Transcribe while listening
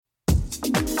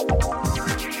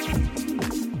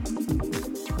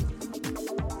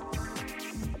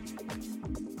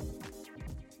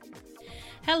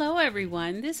Hello,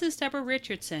 everyone. This is Deborah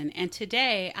Richardson, and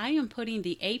today I am putting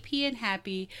the AP in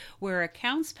Happy where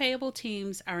accounts payable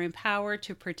teams are empowered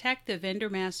to protect the vendor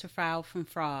master file from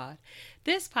fraud.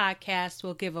 This podcast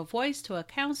will give a voice to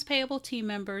accounts payable team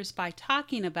members by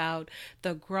talking about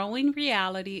the growing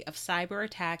reality of cyber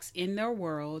attacks in their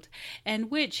world and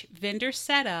which vendor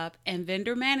setup and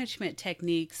vendor management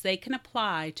techniques they can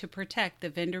apply to protect the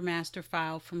vendor master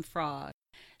file from fraud.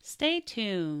 Stay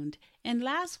tuned. In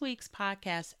last week's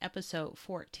podcast, episode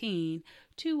 14,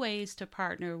 2 ways to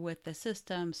partner with the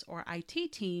systems or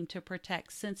IT team to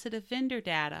protect sensitive vendor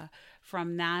data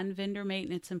from non-vendor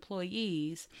maintenance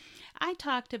employees, I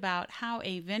talked about how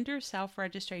a vendor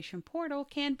self-registration portal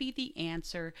can be the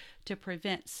answer to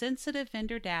prevent sensitive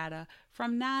vendor data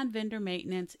from non-vendor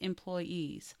maintenance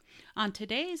employees. On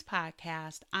today's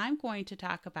podcast, I'm going to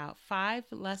talk about 5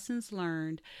 lessons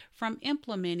learned from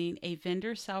implementing a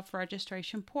vendor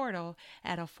self-registration portal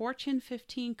at a Fortune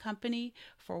 15 company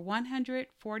for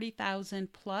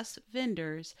 140,000 plus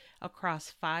vendors across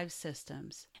 5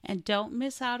 systems. And don't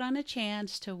miss out on a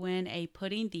chance to win a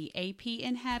Putting the AP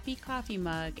in Happy coffee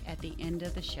mug at the end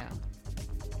of the show.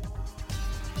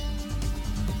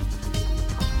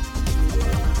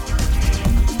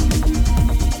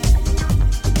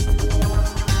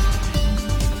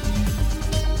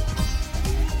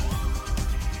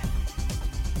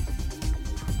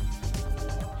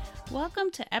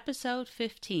 Welcome to episode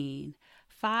 15,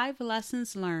 5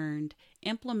 Lessons Learned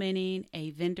Implementing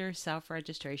a Vendor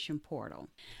Self-Registration Portal.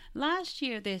 Last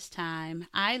year this time,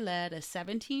 I led a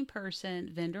 17-person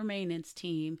vendor maintenance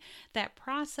team that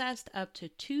processed up to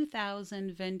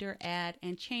 2,000 vendor add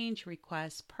and change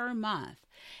requests per month.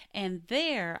 And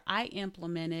there, I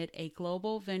implemented a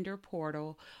global vendor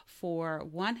portal for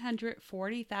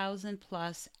 140,000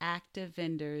 plus active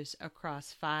vendors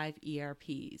across 5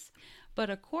 ERPs. But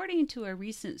according to a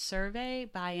recent survey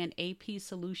by an AP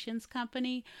Solutions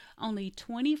company, only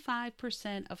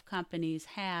 25% of companies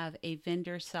have a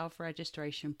vendor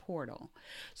self-registration portal.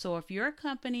 So if your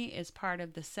company is part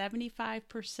of the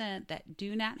 75% that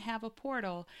do not have a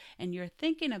portal and you're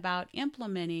thinking about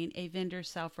implementing a vendor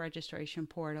self-registration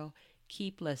portal,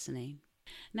 keep listening.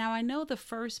 Now, I know the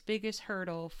first biggest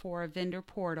hurdle for a vendor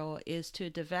portal is to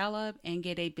develop and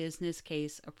get a business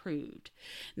case approved.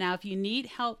 Now, if you need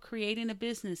help creating a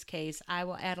business case, I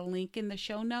will add a link in the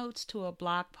show notes to a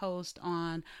blog post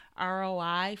on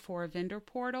ROI for a vendor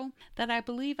portal that I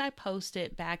believe I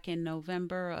posted back in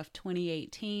November of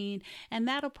 2018, and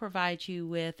that'll provide you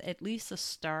with at least a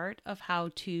start of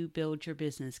how to build your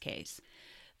business case.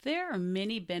 There are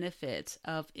many benefits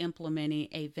of implementing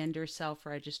a vendor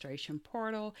self-registration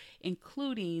portal,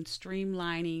 including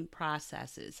streamlining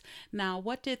processes. Now,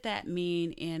 what did that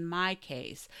mean in my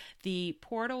case? The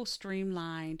portal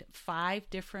streamlined 5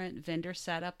 different vendor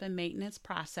setup and maintenance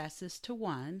processes to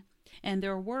one. And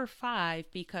there were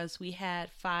 5 because we had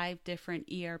 5 different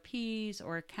ERPs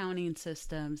or accounting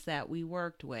systems that we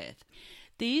worked with.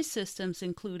 These systems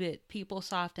included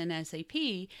PeopleSoft and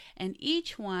SAP, and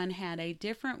each one had a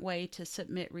different way to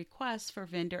submit requests for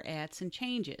vendor adds and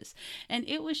changes. And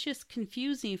it was just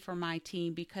confusing for my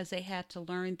team because they had to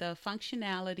learn the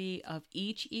functionality of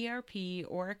each ERP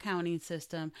or accounting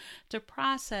system to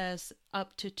process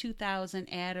up to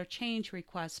 2,000 add or change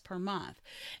requests per month.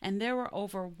 And there were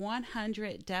over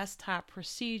 100 desktop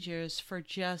procedures for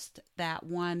just that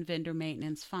one vendor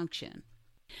maintenance function.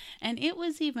 And it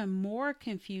was even more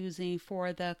confusing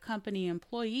for the company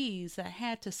employees that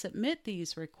had to submit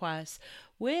these requests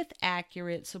with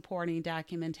accurate supporting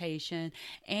documentation,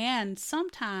 and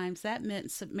sometimes that meant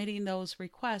submitting those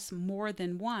requests more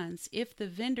than once if the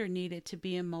vendor needed to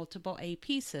be in multiple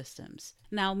AP systems.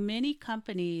 Now, many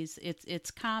companies, it's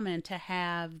common to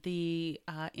have the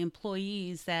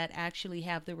employees that actually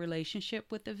have the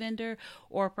relationship with the vendor,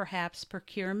 or perhaps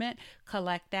procurement,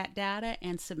 collect that data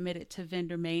and submit it to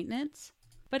vendor maintenance.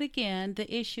 But again,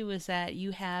 the issue is that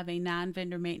you have a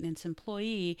non-vendor maintenance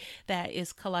employee that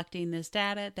is collecting this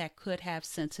data that could have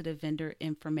sensitive vendor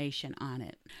information on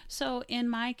it. So in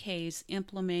my case,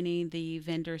 implementing the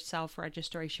vendor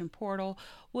self-registration portal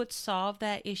would solve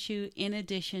that issue in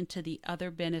addition to the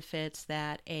other benefits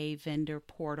that a vendor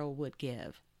portal would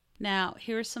give. Now,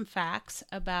 here's some facts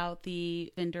about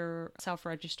the vendor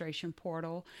self-registration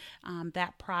portal.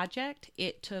 That project,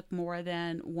 it took more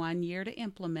than 1 year to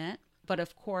implement. But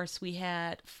of course, we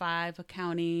had 5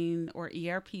 accounting or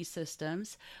ERP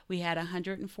systems. We had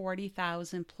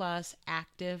 140,000 plus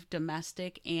active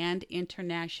domestic and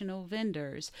international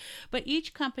vendors. But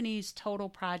each company's total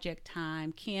project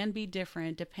time can be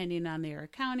different depending on their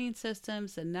accounting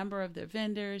systems, the number of their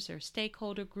vendors, their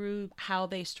stakeholder group, how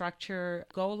they structure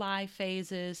go live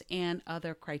phases, and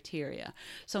other criteria.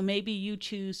 So maybe you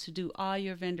choose to do all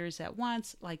your vendors at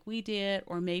once, like we did,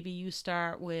 or maybe you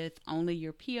start with only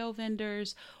your PO vendors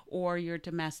or your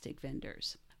domestic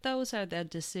vendors. Those are the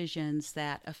decisions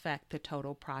that affect the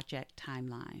total project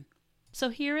timeline. So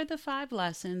here are the 5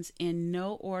 lessons in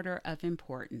no order of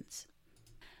importance.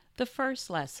 The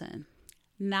first lesson: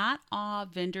 not all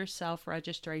vendor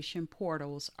self-registration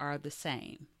portals are the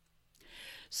same.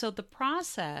 So the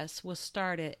process was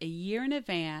started a year in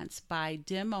advance by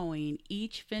demoing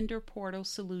each vendor portal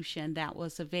solution that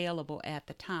was available at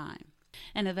the time.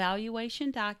 An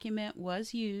evaluation document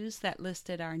was used that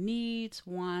listed our needs,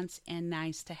 wants, and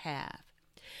nice to have.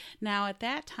 Now, at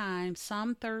that time,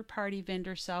 some third-party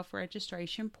vendor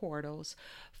self-registration portals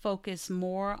focus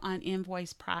more on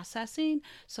invoice processing,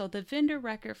 so the vendor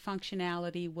record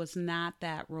functionality was not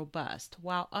that robust,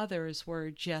 while others were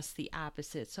just the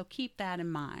opposite. So keep that in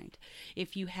mind.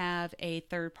 If you have a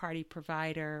third-party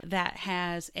provider that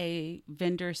has a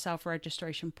vendor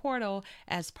self-registration portal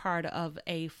as part of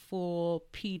a full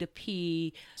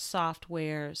P2P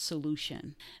software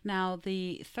solution. Now,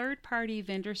 the third-party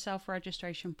vendor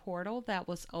self-registration portal that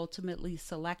was ultimately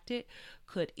selected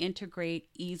could integrate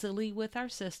easily with our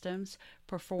systems,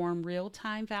 perform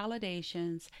real-time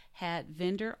validations, had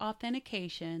vendor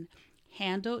authentication,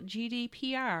 handled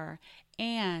GDPR,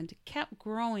 and kept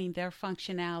growing their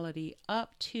functionality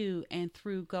up to and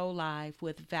through go live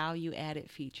with value-added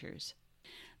features.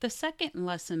 The second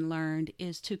lesson learned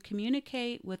is to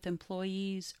communicate with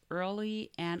employees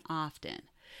early and often.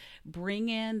 Bring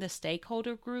in the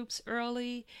stakeholder groups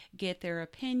early, get their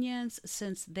opinions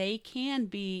since they can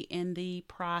be in the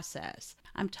process.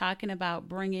 I'm talking about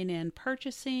bringing in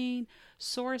purchasing,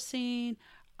 sourcing,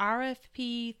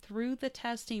 RFP through the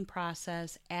testing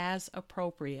process as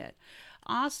appropriate.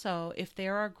 Also, if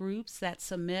there are groups that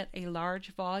submit a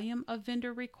large volume of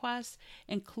vendor requests,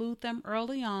 include them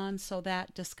early on so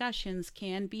that discussions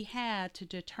can be had to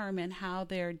determine how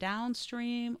their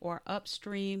downstream or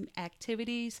upstream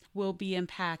activities will be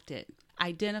impacted.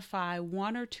 Identify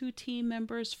 1 or 2 team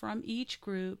members from each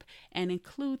group and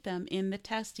include them in the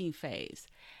testing phase.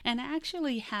 And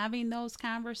actually having those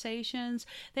conversations,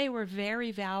 they were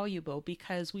very valuable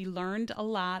because we learned a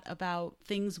lot about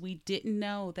things we didn't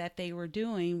know that they were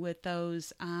doing with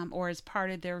those or as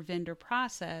part of their vendor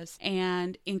process,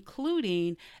 and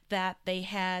including that they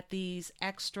had these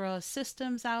extra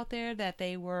systems out there that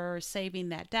they were saving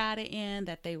that data in,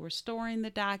 that they were storing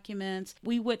the documents.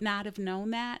 We would not have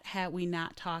known that had we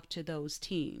not talked to those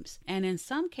teams. And in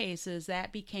some cases,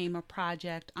 that became a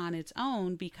project on its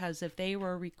own because if they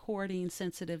were recording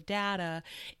sensitive data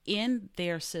in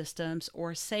their systems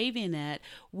or saving it,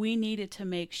 we needed to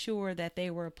make sure that they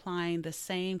were applying the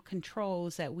same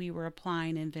controls that we were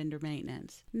applying in vendor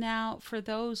maintenance. Now, for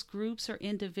those groups or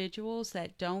individuals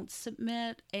that don't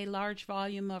submit a large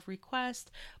volume of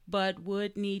requests but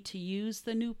would need to use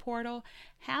the new portal,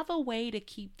 have a way to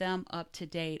keep them up to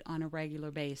date on a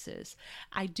regular basis.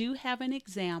 I do have an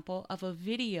example of a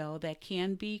video that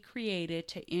can be created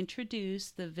to introduce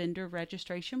the vendor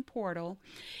registration portal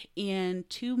in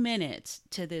 2 minutes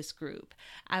to this group.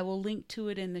 I will link to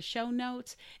it in the show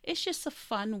notes. It's just a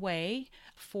fun way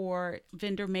for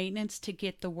vendor maintenance to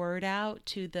get the word out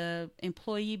to the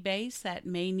employee base that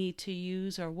may need to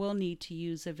use or will need to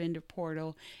use a vendor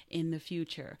portal in the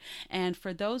future. And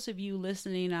for those of you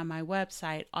listening on my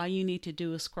website, all you need to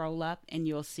do is scroll up and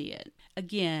you'll see it.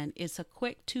 Again, it's a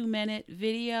quick 2-minute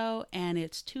video and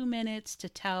it's 2 minutes to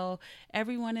tell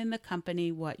everyone in the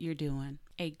company what you're doing.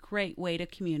 A great way to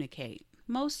communicate.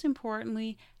 Most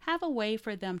importantly, have a way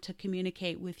for them to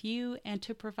communicate with you and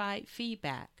to provide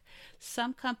feedback.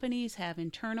 Some companies have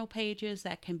internal pages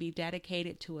that can be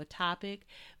dedicated to a topic.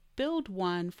 Build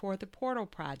one for the portal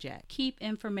project. Keep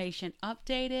information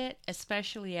updated,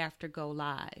 especially after go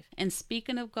live. And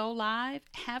speaking of go live,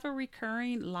 have a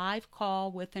recurring live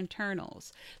call with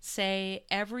internals. Say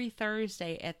every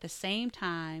Thursday at the same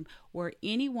time where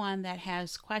anyone that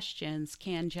has questions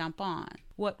can jump on.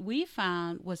 What we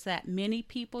found was that many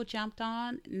people jumped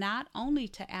on not only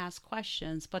to ask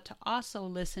questions, but to also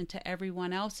listen to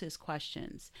everyone else's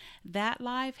questions. That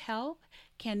live help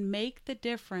can make the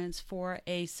difference for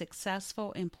a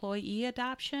successful employee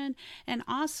adoption and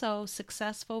also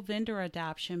successful vendor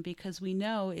adoption, because we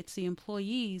know it's the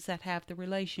employees that have the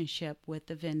relationship with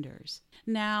the vendors.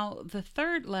 Now, the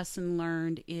third lesson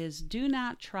learned is do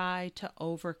not try to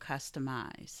over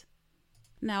customize.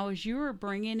 Now, as you are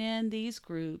bringing in these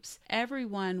groups,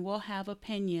 everyone will have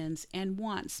opinions and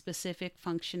want specific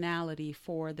functionality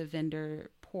for the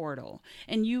vendor portal,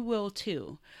 and you will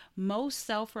too. Most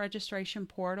self-registration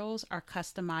portals are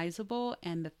customizable,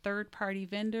 and the third-party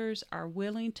vendors are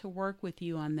willing to work with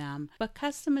you on them, but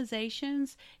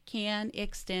customizations can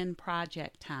extend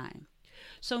project time.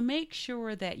 So make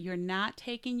sure that you're not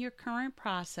taking your current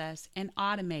process and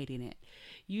automating it.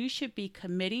 You should be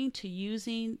committing to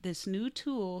using this new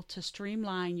tool to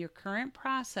streamline your current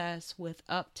process with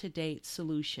up-to-date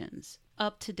solutions.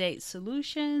 Up-to-date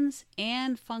solutions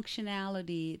and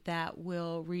functionality that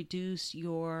will reduce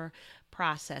your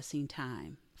processing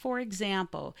time. For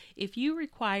example, if you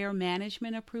require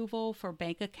management approval for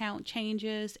bank account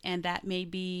changes, and that may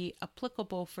be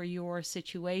applicable for your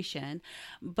situation,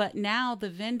 but now the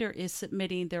vendor is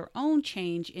submitting their own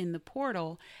change in the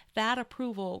portal, that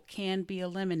approval can be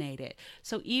eliminated.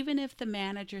 So even if the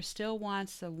manager still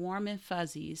wants the warm and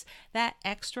fuzzies, that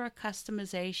extra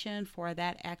customization for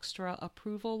that extra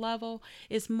approval level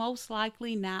is most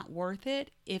likely not worth it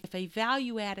if a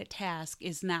value-added task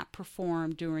is not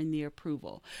performed during the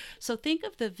approval. So think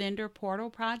of the vendor portal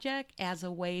project as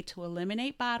a way to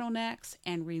eliminate bottlenecks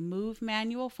and remove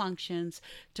manual functions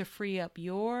to free up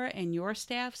your and your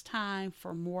staff's time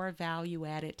for more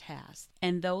value-added tasks.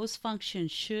 And those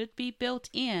functions should be built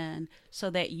in so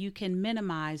that you can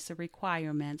minimize the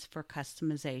requirements for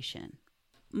customization.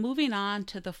 Moving on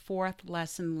to the fourth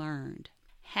lesson learned.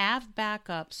 Have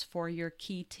backups for your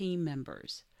key team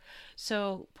members.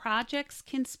 So projects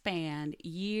can span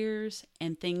years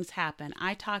and things happen.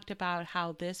 I talked about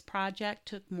how this project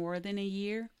took more than a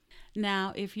year.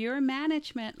 Now, if you're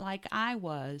management like I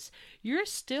was, you're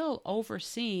still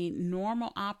overseeing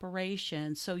normal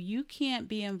operations, so you can't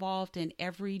be involved in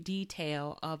every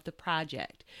detail of the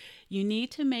project. You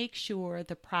need to make sure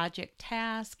the project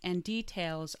tasks and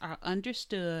details are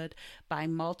understood by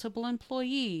multiple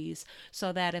employees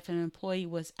so that if an employee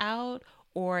was out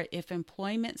or if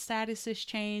employment status is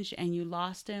changed and you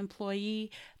lost an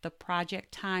employee, the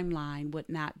project timeline would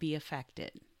not be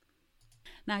affected.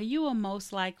 Now, you will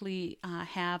most likely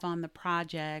have on the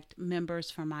project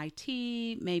members from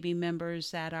IT, maybe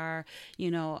members that are,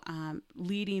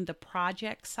 leading the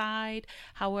project side.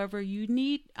 However, you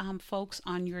need folks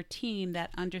on your team that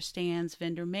understands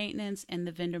vendor maintenance and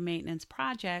the vendor maintenance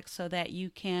project so that you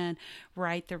can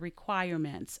write the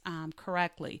requirements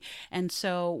correctly. And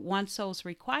so once those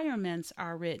requirements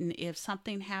are written, if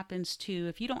something happens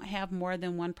if you don't have more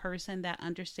than one person that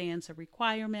understands the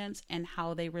requirements and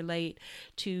how they relate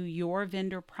to your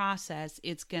vendor process,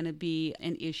 it's going to be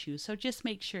an issue. So just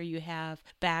make sure you have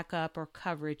backup or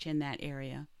coverage in that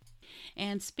area.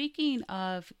 And speaking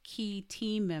of key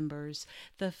team members,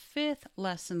 the fifth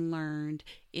lesson learned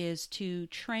is to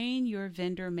train your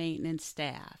vendor maintenance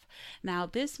staff. Now,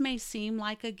 this may seem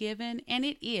like a given, and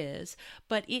it is,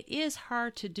 but it is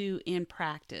hard to do in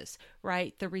practice,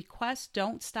 right? The requests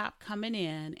don't stop coming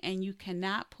in, and you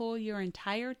cannot pull your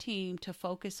entire team to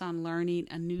focus on learning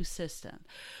a new system.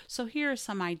 So here are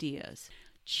some ideas.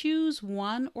 Choose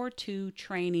one or two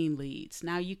training leads.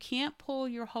 Now, you can't pull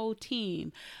your whole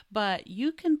team, but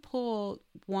you can pull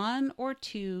one or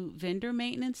two vendor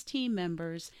maintenance team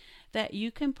members that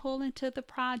you can pull into the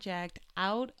project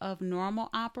out of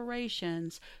normal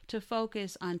operations to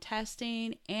focus on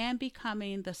testing and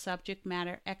becoming the subject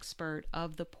matter expert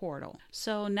of the portal.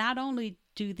 So not only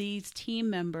do these team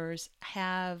members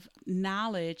have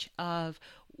knowledge of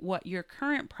what your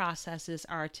current processes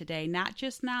are today, not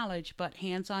just knowledge, but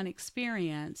hands-on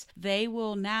experience, they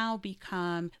will now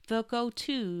become the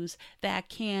go-tos that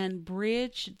can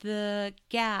bridge the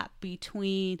gap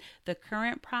between the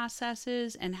current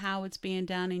processes and how it's being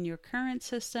done in your current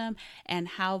system and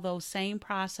how those same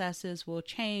processes will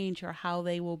change or how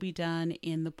they will be done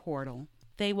in the portal.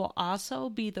 They will also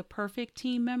be the perfect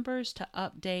team members to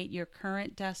update your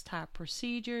current desktop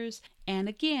procedures and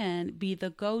again be the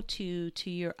go-to to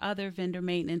your other vendor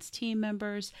maintenance team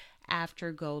members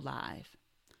after go live.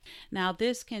 Now,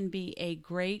 this can be a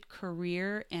great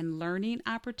career and learning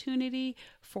opportunity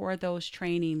for those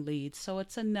training leads. So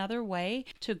it's another way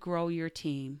to grow your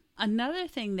team. Another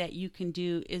thing that you can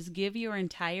do is give your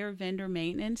entire vendor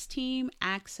maintenance team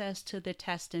access to the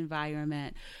test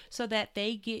environment so that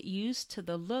they get used to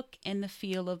the look and the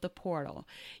feel of the portal.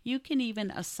 You can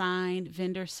even assign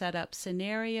vendor setup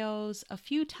scenarios a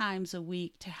few times a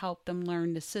week to help them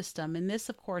learn the system. And this,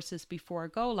 of course, is before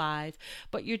go live,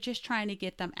 but you're just trying to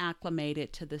get them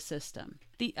acclimated to the system.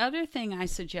 The other thing I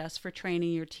suggest for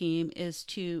training your team is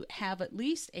to have at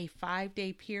least a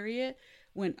 5-day period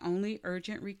when only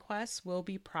urgent requests will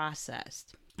be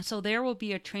processed. So there will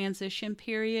be a transition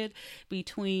period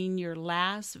between your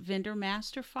last vendor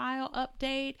master file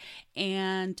update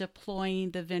and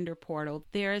deploying the vendor portal.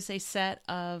 There is a set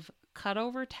of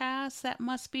cutover tasks that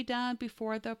must be done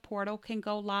before the portal can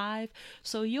go live.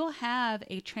 So you'll have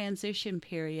a transition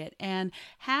period and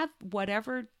have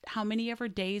how many ever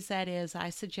days that is. I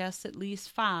suggest at least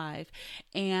 5,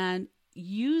 and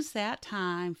use that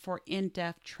time for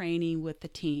in-depth training with the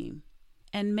team.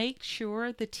 And make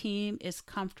sure the team is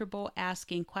comfortable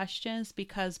asking questions,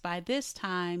 because by this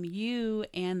time, you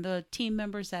and the team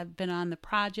members that have been on the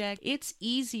project, it's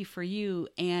easy for you,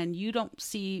 and you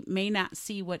may not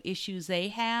see what issues they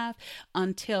have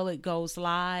until it goes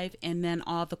live, and then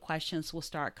all the questions will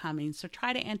start coming. So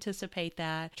try to anticipate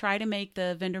that. Try to make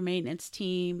the vendor maintenance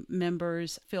team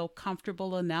members feel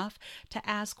comfortable enough to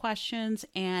ask questions.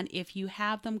 And if you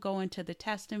have them go into the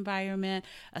test environment,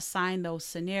 assign those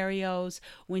scenarios.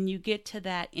 When you get to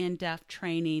that in-depth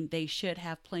training, they should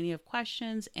have plenty of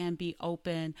questions and be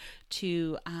open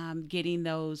to getting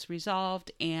those resolved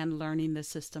and learning the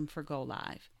system for go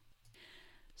live.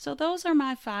 So those are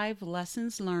my 5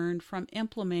 lessons learned from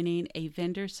implementing a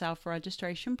vendor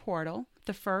self-registration portal.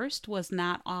 The first was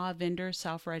not all vendor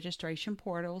self-registration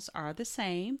portals are the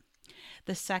same.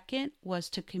 The second was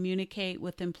to communicate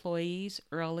with employees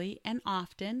early and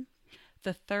often.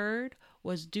 The third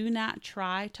was do not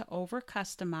try to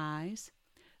over-customize.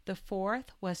 The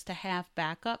fourth was to have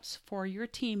backups for your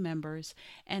team members.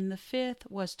 And the fifth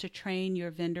was to train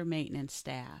your vendor maintenance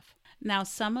staff. Now,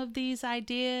 some of these I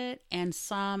did, and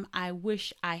some I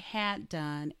wish I had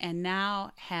done, and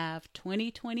now have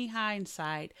 20/20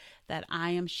 hindsight that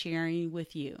I am sharing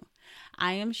with you.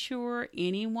 I am sure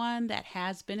anyone that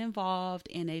has been involved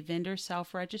in a vendor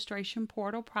self-registration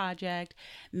portal project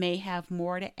may have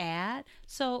more to add,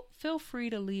 so feel free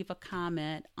to leave a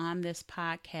comment on this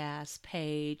podcast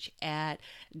page at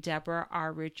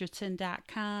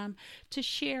DeborahRRichardson.com to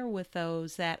share with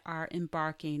those that are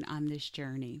embarking on this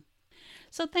journey.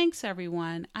 So thanks,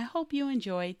 everyone. I hope you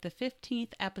enjoyed the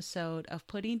 15th episode of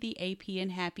Putting the AP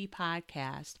in Happy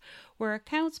podcast, where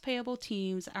accounts payable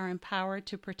teams are empowered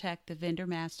to protect the vendor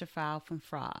master file from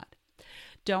fraud.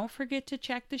 Don't forget to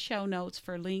check the show notes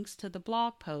for links to the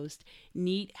blog post,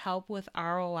 Need Help with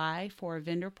ROI for a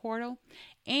Vendor Portal,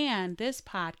 and this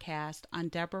podcast on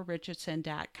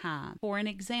DeborahRichardson.com for an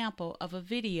example of a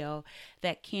video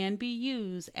that can be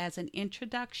used as an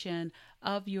introduction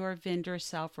of your vendor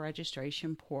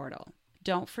self-registration portal.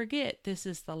 Don't forget, this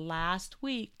is the last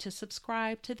week to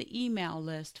subscribe to the email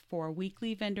list for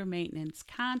weekly vendor maintenance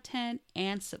content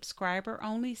and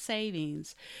subscriber-only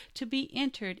savings to be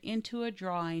entered into a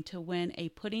drawing to win a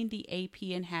Putting the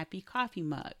AP in Happy coffee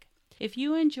mug. If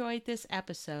you enjoyed this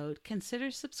episode,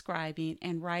 consider subscribing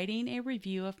and writing a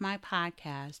review of my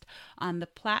podcast on the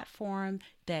platform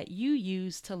that you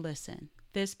use to listen.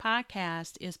 This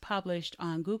podcast is published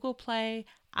on Google Play,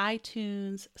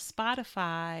 iTunes,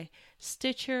 Spotify,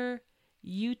 Stitcher,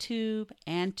 YouTube,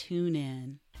 and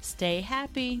TuneIn. Stay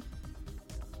happy!